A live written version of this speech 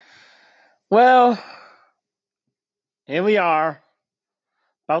Well, here we are,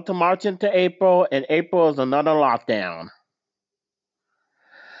 about to march into April, and April is another lockdown.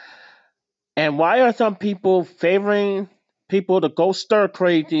 And why are some people favoring people to go stir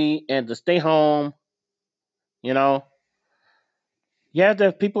crazy and to stay home? You know, yeah,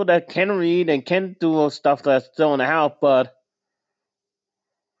 there's people that can read and can do stuff that's still in the house, but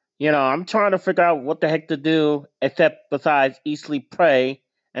I'm trying to figure out what the heck to do except besides eat, sleep, pray,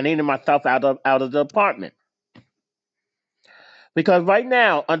 and eating myself out of the apartment. Because right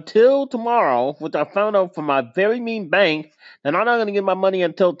now, until tomorrow, which I found out from my very mean bank, that I'm not going to get my money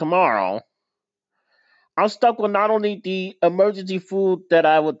until tomorrow. I'm stuck with not only the emergency food that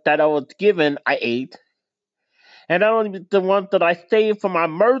I was given, I ate, and not only the ones that I saved for my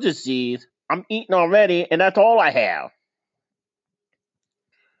emergencies, I'm eating already, and that's all I have.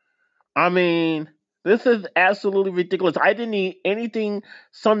 I mean, this is absolutely ridiculous. I didn't eat anything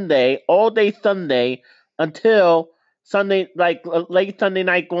Sunday, all day Sunday, until Sunday, like late Sunday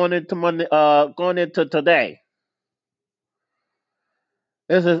night, going into Monday, going into today.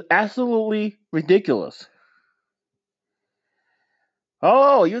 This is absolutely ridiculous.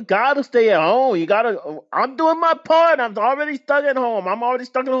 Oh, you gotta stay at home. You gotta. I'm doing my part. I'm already stuck at home. I'm already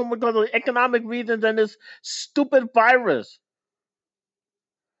stuck at home because of economic reasons and this stupid virus.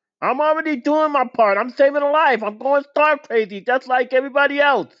 I'm already doing my part. I'm saving a life. I'm going star crazy just like everybody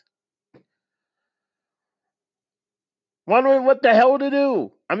else. Wondering what the hell to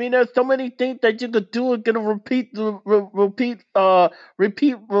do. I mean, there's so many things that you could do and get a repeat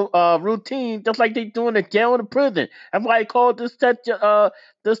routine, just like they do in the jail and the prison. That's why I call this type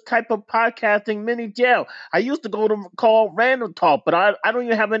of podcasting mini jail. I used to go to call random talk, but I don't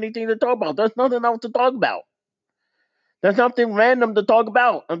even have anything to talk about. There's nothing else to talk about. There's nothing random to talk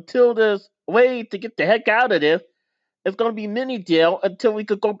about until there's a way to get the heck out of this. It's gonna be mini jail until we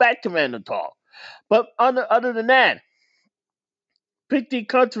could go back to random talk. But other than that, Picnic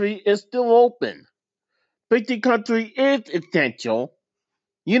Country is still open. Picnic Country is essential.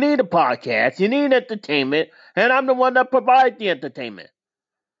 You need a podcast, you need entertainment, and I'm the one that provides the entertainment.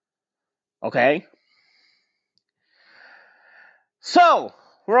 Okay? So,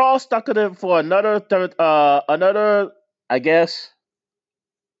 we're all stuck in it for I guess,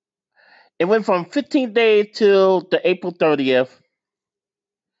 it went from 15 days till the April 30th.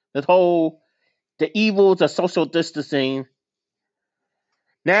 This whole, the evils of social distancing.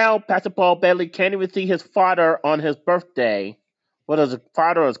 Now, Pastor Paul Bailey can't even see his father on his birthday. What is his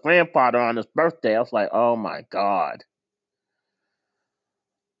father or his grandfather on his birthday? I was like, oh my God.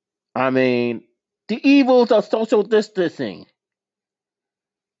 I mean, the evils of social distancing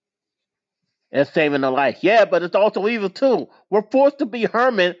is saving a life. Yeah, but it's also evil too. We're forced to be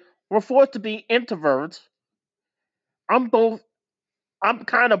hermit. We're forced to be introverts. I'm both. I'm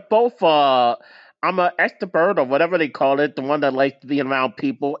kind of both. I'm an extrovert or whatever they call it, the one that likes to be around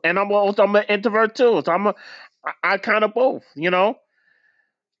people, and I'm an introvert too. So I kind of both.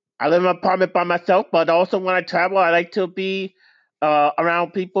 I live in an apartment by myself, but also when I travel, I like to be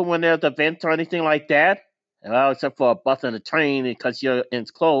around people when there's events or anything like that. Well, except for a bus and a train, because you're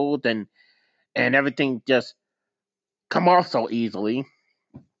enclosed and everything just come off so easily.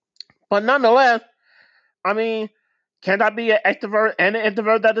 But nonetheless, I mean, can I be an extrovert and an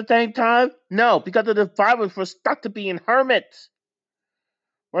introvert at the same time? No, because of the virus, we're stuck to being hermits.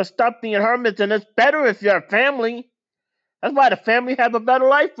 We're stuck being hermits, and it's better if you're a family. That's why the family have a better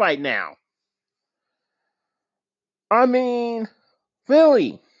life right now. I mean,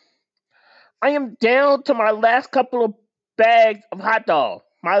 really, I am down to my last couple of bags of hot dogs.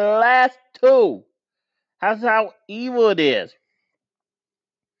 My last two. That's how evil it is.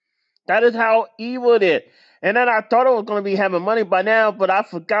 That is how evil it is. And then I thought I was going to be having money by now, but I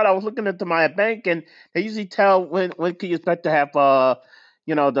forgot. I was looking into my bank, and they usually tell when can you expect to have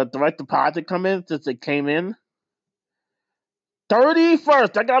the direct deposit come in since it came in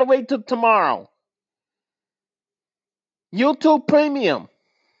 31st. I gotta wait till tomorrow. YouTube Premium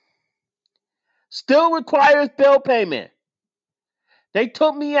still requires bill payment. They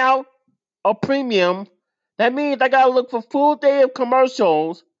took me out of premium. That means I gotta look for full day of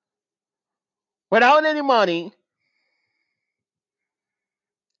commercials without any money,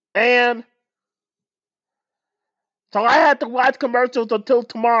 and so I had to watch commercials until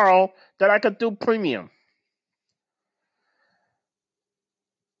tomorrow that I could do premium.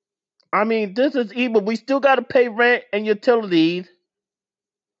 I mean, this is evil. We still got to pay rent and utilities.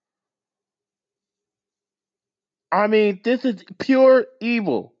 I mean, this is pure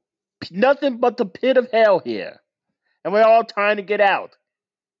evil. Nothing but the pit of hell here. And we're all trying to get out.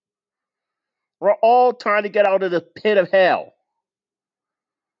 We're all trying to get out of the pit of hell.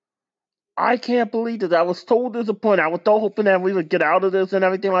 I can't believe this. I was so disappointed. I was so hoping that we would get out of this and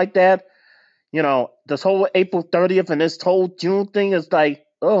everything like that. This whole April 30th and this whole June thing is like,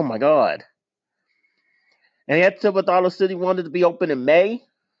 oh my God. And yet Silver Dollar City wanted to be open in May.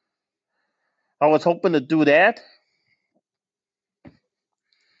 I was hoping to do that.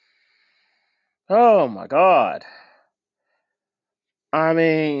 Oh my God. I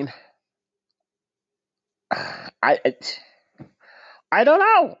mean, I I don't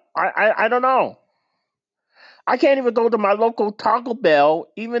know. I don't know. I can't even go to my local Taco Bell,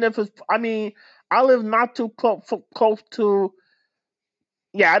 even if it's. I mean, I live not too close to.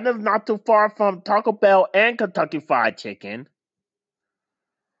 Yeah, I live not too far from Taco Bell and Kentucky Fried Chicken,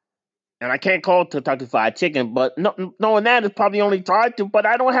 and I can't call it Kentucky Fried Chicken. But knowing that, it's probably only drive to. But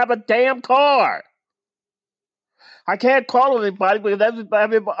I don't have a damn car. I can't call anybody because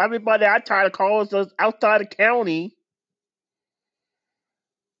everybody I try to call is outside the county,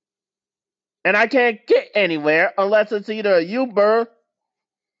 and I can't get anywhere unless it's either a Uber.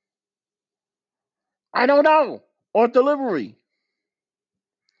 I don't know, or delivery.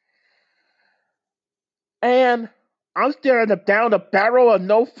 And I'm staring down a barrel of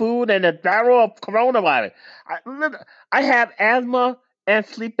no food and a barrel of coronavirus. I have asthma and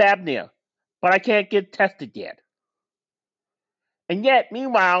sleep apnea, but I can't get tested yet. And yet,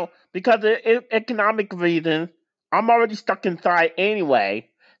 meanwhile, because of economic reasons, I'm already stuck inside anyway.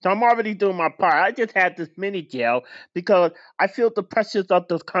 So I'm already doing my part. I just had this mini jail because I feel the pressures of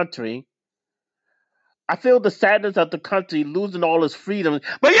this country. I feel the sadness of the country losing all its freedoms.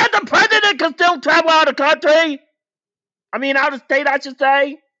 But yet the president can still travel out of the country. I mean, out of state, I should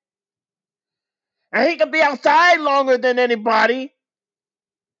say. And he can be outside longer than anybody.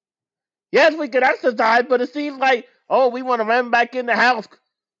 Yes, we could exercise, but it seems like, oh, we want to run back in the house.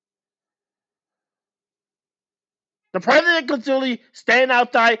 The president could truly stand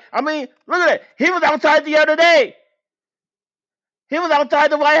outside. I mean, look at it. He was outside the other day. He was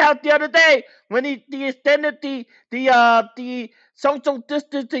outside the White House the other day when he extended the social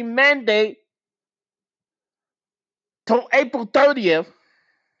distancing mandate till April 30th.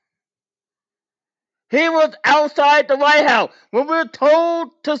 He was outside the White House. When we're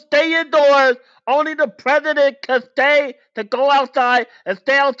told to stay indoors, only the president can go outside and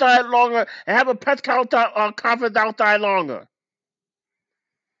stay outside longer and have a press conference outside longer.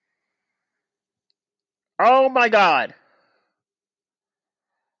 Oh my God.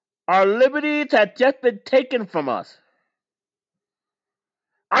 Our liberties have just been taken from us.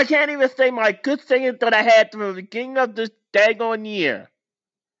 I can't even say my good things that I had from the beginning of this daggone year.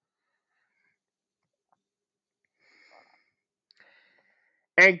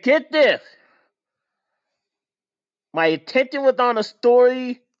 And get this. My attention was on a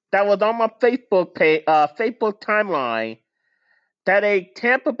story that was on my Facebook page, Facebook timeline, that a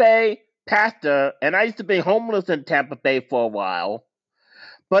Tampa Bay pastor, and I used to be homeless in Tampa Bay for a while,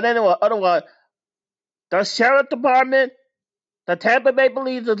 but anyway, otherwise, the sheriff department, the Tampa Bay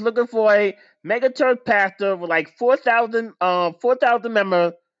Police is looking for a mega church pastor with like 4,000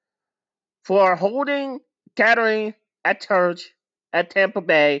 members for holding gathering at church at Tampa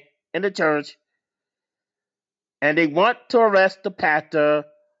Bay in the church, and they want to arrest the pastor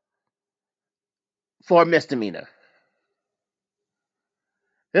for a misdemeanor.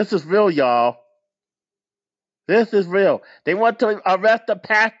 This is real, y'all. This is real. They want to arrest the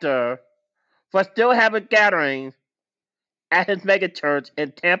pastor for still having gatherings at his megachurch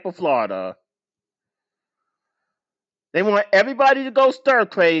in Tampa, Florida. They want everybody to go stir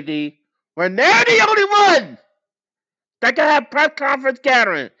crazy when they're the only ones that can have press conference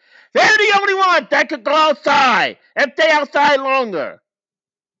gatherings. They're the only ones that can go outside and stay outside longer.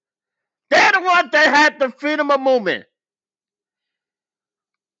 They're the ones that had the freedom of movement.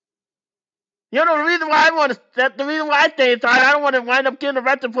 You know, the reason why I stay inside, I don't want to wind up getting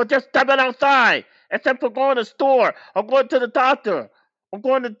arrested for just stepping outside, except for going to the store or going to the doctor or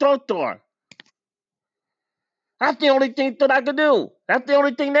going to the drugstore. That's the only thing that I could do. That's the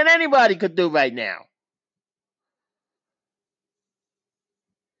only thing that anybody could do right now.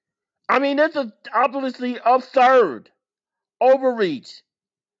 I mean, this is obviously absurd. Overreach.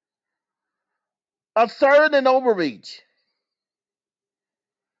 Absurd and overreach.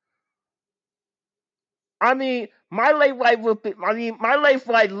 I mean, my late wife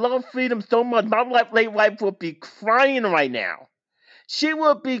loves freedom so much. My late wife would be crying right now. She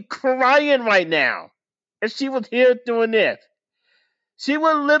would be crying right now if she was here doing this. She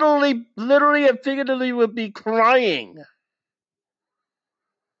would literally and figuratively would be crying.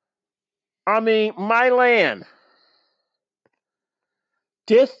 I mean, my land.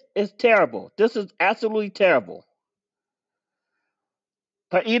 This is terrible. This is absolutely terrible.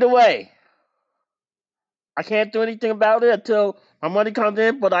 But either way, I can't do anything about it until my money comes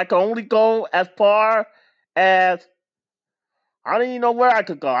in, but I can only go as far as I don't even know where I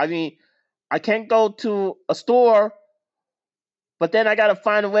could go. I mean, I can't go to a store, but then I got to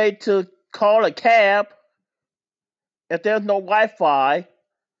find a way to call a cab if there's no Wi-Fi.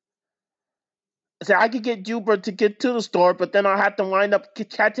 So I could get Uber to get to the store, but then I'll have to wind up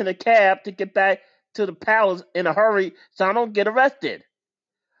catching a cab to get back to the palace in a hurry so I don't get arrested.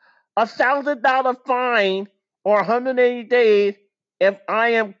 $1,000 fine or 180 days if I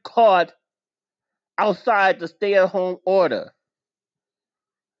am caught outside the stay-at-home order.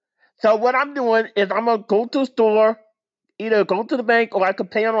 So what I'm doing is I'm gonna go to the store, either go to the bank or I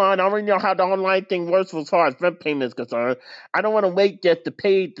could pay online. I already know how the online thing works as far as rent payment is concerned. I don't want to wait just to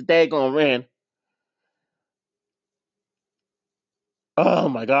pay the daggone rent. Oh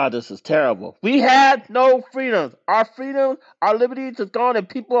my God, this is terrible. We had no freedoms. Our freedoms, our liberties is gone, and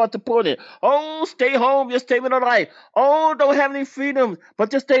people are supporting. Oh, stay home, you're saving a life. Oh, don't have any freedoms,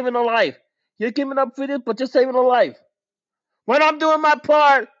 but you're saving a life. You're giving up freedoms, but you're saving a life. When I'm doing my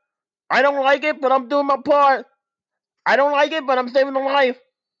part, I don't like it, but I'm doing my part. I don't like it, but I'm saving a life.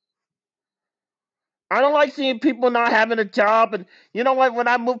 I don't like seeing people not having a job. And you know what? When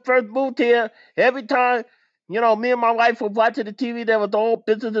I first moved here, every time, me and my wife were watching the TV, there was all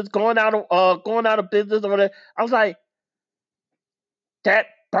businesses going out of business or whatever. I was like, that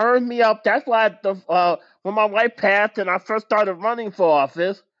burned me up. That's why when my wife passed and I first started running for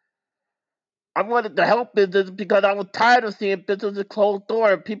office, I wanted to help business because I was tired of seeing businesses close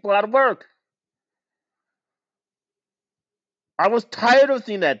door and people out of work. I was tired of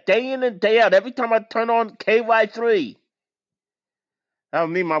seeing that day in and day out. Every time I turn on KY3, that was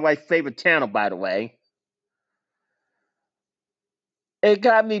me and my wife's favorite channel, by the way. It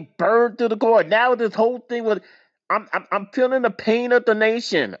got me burned to the core. Now this whole thing with, I'm feeling the pain of the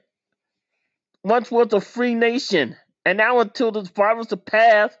nation. Once was a free nation, and now until this virus will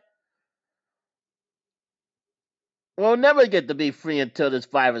pass, we'll never get to be free until this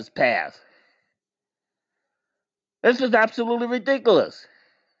virus passes. This is absolutely ridiculous.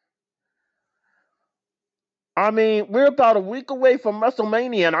 I mean, we're about a week away from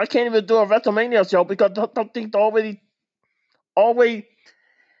WrestleMania, and I can't even do a WrestleMania show because something's always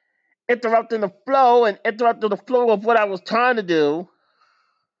interrupting the flow and interrupting the flow of what I was trying to do.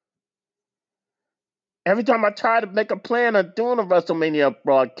 Every time I try to make a plan on doing a WrestleMania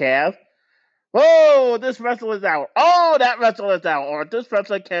broadcast, oh, this wrestler is out. Oh, that wrestler is out. Or this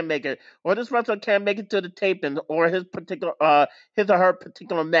wrestler can't make it. Or this wrestler can't make it to the taping or his or her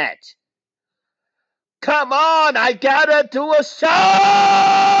particular match. Come on, I gotta do a show!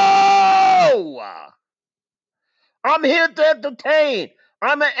 I'm here to entertain.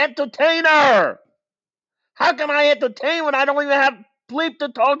 I'm an entertainer. How can I entertain when I don't even have bleep to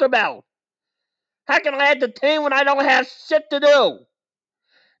talk about? How can I entertain when I don't have shit to do?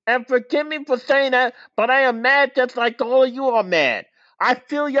 And forgive me for saying that, but I am mad just like all of you are mad. I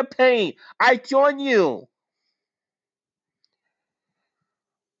feel your pain. I join you.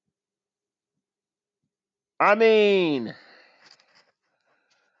 I mean,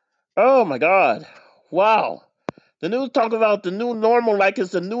 oh my God. Wow. The news talk about the new normal like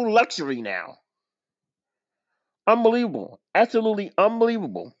it's a new luxury now. Unbelievable. Absolutely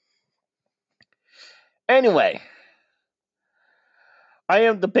unbelievable. Anyway, I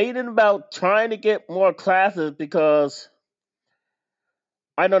am debating about trying to get more classes because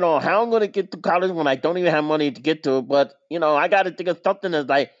I don't know how I'm going to get to college when I don't even have money to get to it. But, I got to think of something that's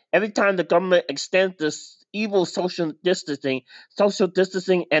like every time the government extends this evil social distancing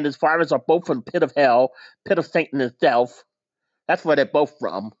and this virus are both from pit of hell, pit of Satan itself. That's where they're both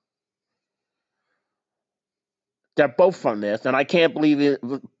from. They're both from this. And I can't believe it.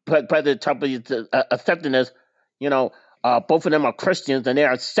 President Trump is accepting this. Both of them are Christians and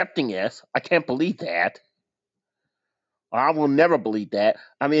they're accepting this. I can't believe that. I will never believe that.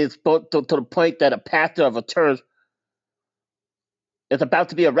 I mean, it's to the point that a pastor of a church is about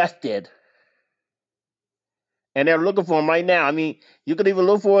to be arrested, and they're looking for him right now. I mean, you could even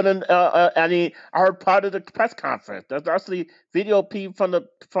look for it in. I heard part of the press conference. There's actually video feed from the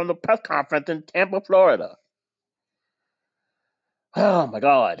press conference in Tampa, Florida. Oh my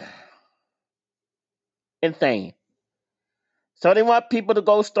God, insane. So they want people to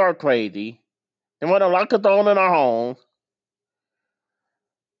go star crazy. They want to lock us all in our homes.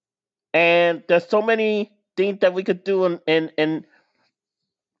 And there's so many things that we could do in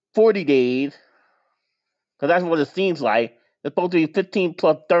 40 days, because that's what it seems like. It's supposed to be 15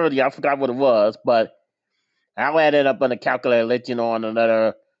 plus 30. I forgot what it was, but I'll add it up on the calculator, let you know on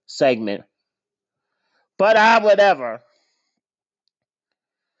another segment. But whatever.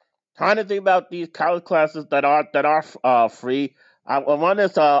 trying to think about these college classes that are free. One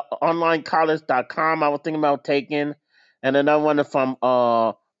is onlinecollege.com. I was thinking about taking, and another one is from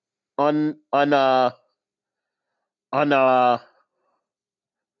on on uh on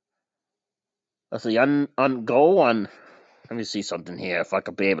let's see, on go on. Let me see something here if I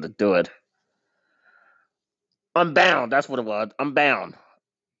could be able to do it. Unbound, that's what it was. Unbound,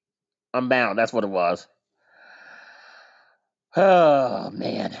 that's what it was. Oh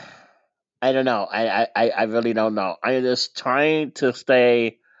man, I don't know. I really don't know. I'm just trying to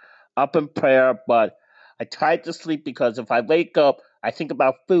stay up in prayer, but I try to sleep because if I wake up, I think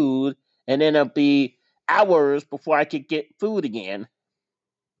about food, and then it'll be hours before I could get food again,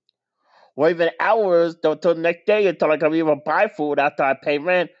 or even hours till the next day until I can even buy food after I pay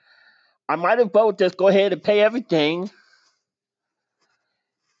rent. I might as well just go ahead and pay everything,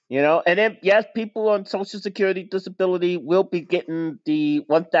 And then yes, people on Social Security disability will be getting the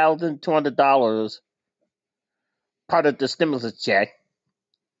 $1,200 part of the stimulus check.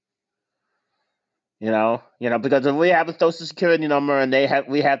 Because if we have a Social Security number and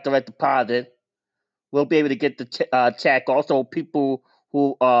we have direct deposit, we'll be able to get the check. Also, people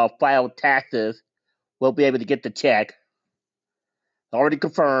who file taxes will be able to get the check. Already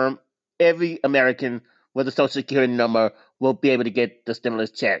confirmed. Every American with a Social Security number will be able to get the stimulus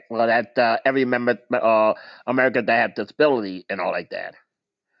check. Well, that every member American that have disability and all like that.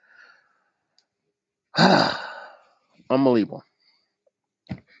 Unbelievable.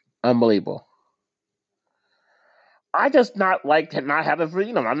 I just not like not having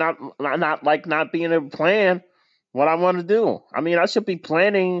freedom. I'm not like not being able to plan what I want to do. I mean, I should be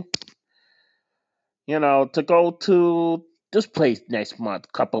planning, to go to this place next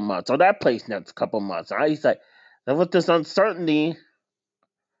month, couple months, or that place next couple months. I say, and with this uncertainty,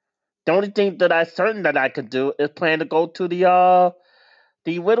 the only thing that I certain that I could do is plan to go to the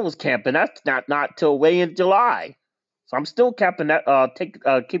widows camp, and that's not till way in July. So I'm still keeping that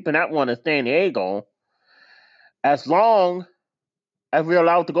one in San Diego as long as we're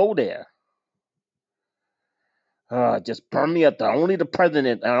allowed to go there. Just burn me up. Only the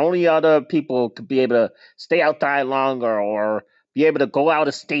president and only other people could be able to stay outside longer or be able to go out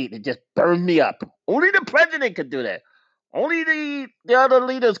of state and just burn me up. Only the president could do that. Only the other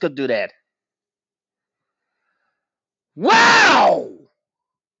leaders could do that. Wow!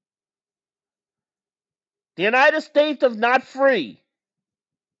 The United States is not free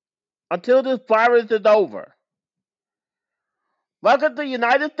until this virus is over. Welcome to the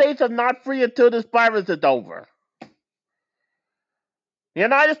United States is not free until this virus is over. The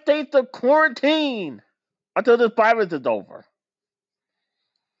United States is quarantined until this virus is over.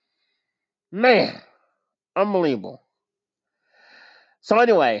 Man, unbelievable. So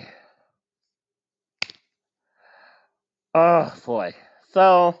anyway, oh boy.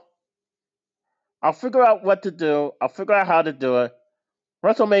 So I'll figure out what to do. I'll figure out how to do it.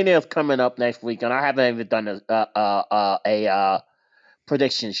 WrestleMania is coming up next week, and I haven't even done a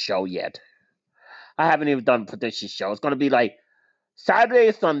prediction show yet. I haven't even done a prediction show. It's gonna be like Saturday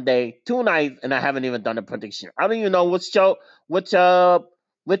or Sunday, 2 nights, and I haven't even done a prediction. I don't even know which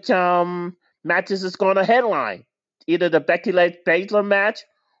matches is going to headline. Either the Becky Lynch Baszler match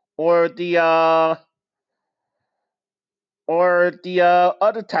or the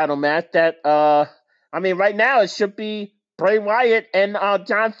other title match that right now it should be Bray Wyatt and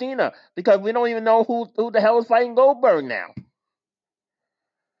John Cena because we don't even know who the hell is fighting Goldberg now.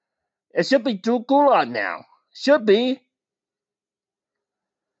 It should be Drew Gulak now. Should be.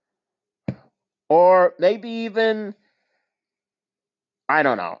 Or maybe even I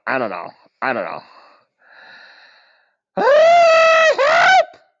don't know. Help!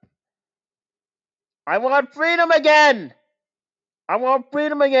 I want freedom again.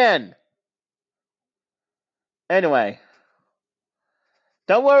 Anyway,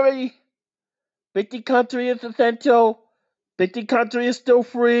 don't worry. Big D Country is essential. Big D Country is still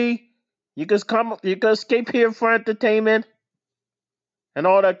free. You can escape here for entertainment and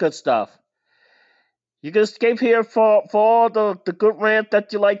all that good stuff. You can escape here for all the good rant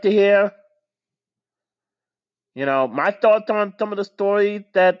that you like to hear. My thoughts on some of the stories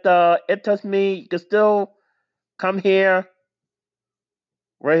that interest me. You can still come here.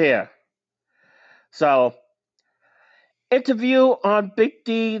 We're here. So, interview on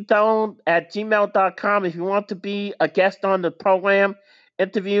bigdzone@gmail.com if you want to be a guest on the program.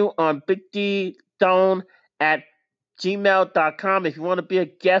 Interview on bigdzone@gmail.com if you want to be a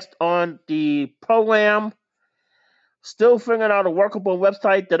guest on the program. Still figuring out a workable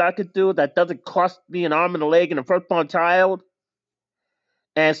website that I could do that doesn't cost me an arm and a leg and a firstborn child.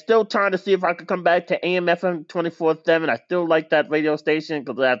 And still trying to see if I could come back to AM/FM 24/7. I still like that radio station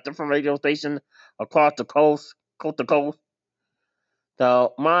because they have different radio stations across the coast to coast.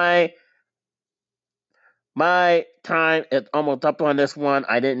 So my time is almost up on this one.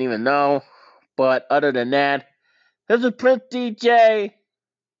 I didn't even know. But other than that, this is Prince DJ.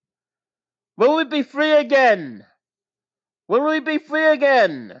 Will we be free again? Will we be free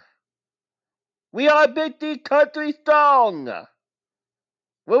again? We are Big D Country Strong.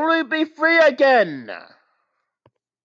 Will we be free again?